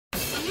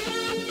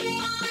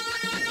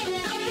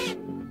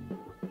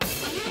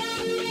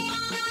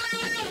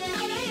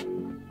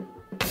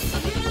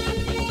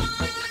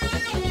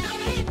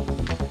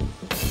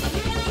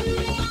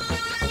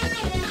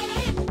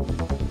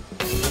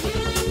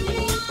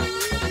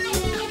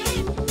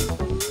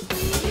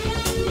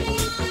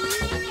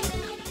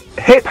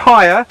hip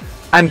higher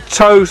and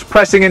toes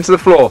pressing into the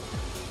floor.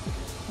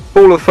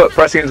 Ball of the foot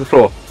pressing into the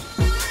floor.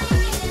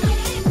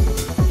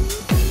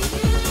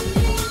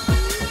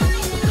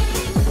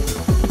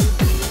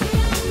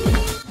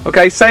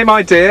 Okay, same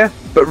idea,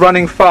 but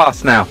running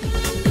fast now.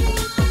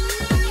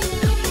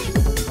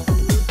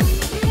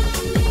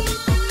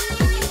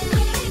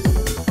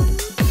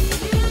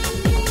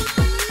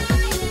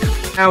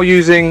 Now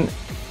using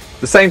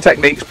the same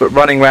techniques, but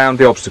running around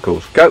the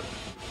obstacles. Go.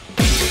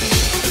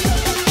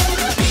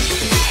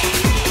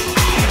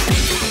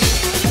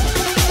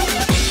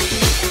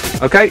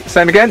 Okay,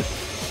 same again,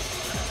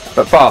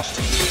 but fast.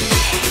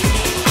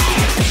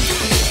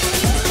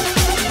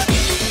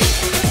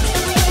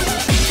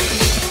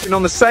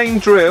 On the same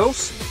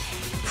drills,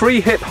 free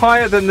hip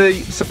higher than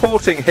the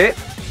supporting hip,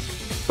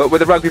 but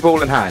with a rugby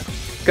ball in hand.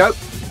 Go.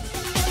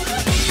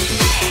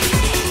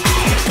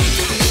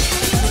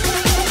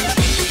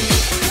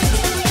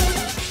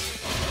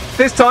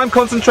 This time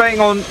concentrating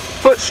on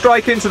foot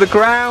strike into the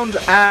ground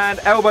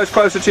and elbows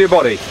closer to your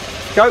body.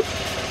 Go.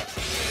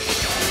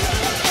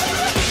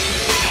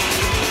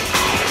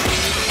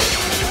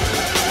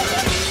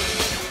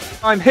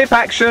 Time hip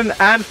action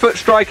and foot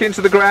strike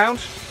into the ground.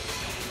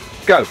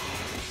 Go.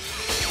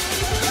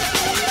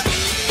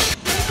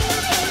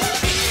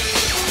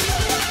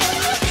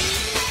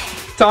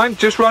 Time,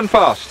 just run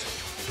fast.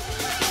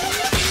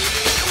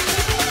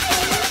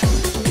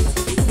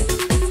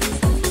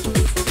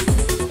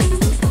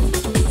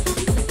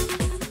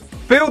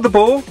 Field the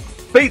ball,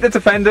 beat the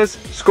defenders,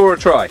 score a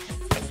try.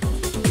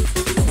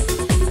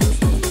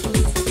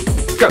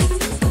 Go.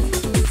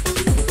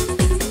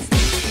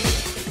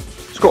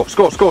 Score,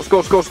 score, score,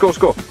 score, score, score,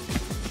 score.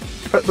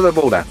 Put the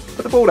ball down,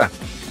 put the ball down.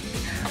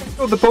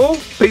 Field the ball,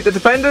 beat the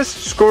defenders,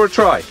 score a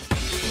try.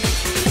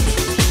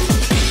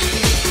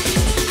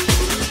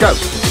 Go.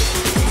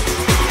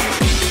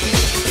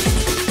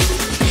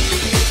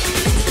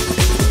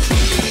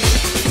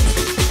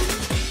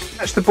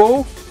 Catch the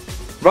ball,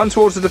 run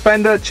towards the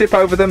defender, chip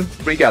over them,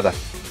 regather.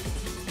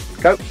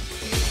 Go.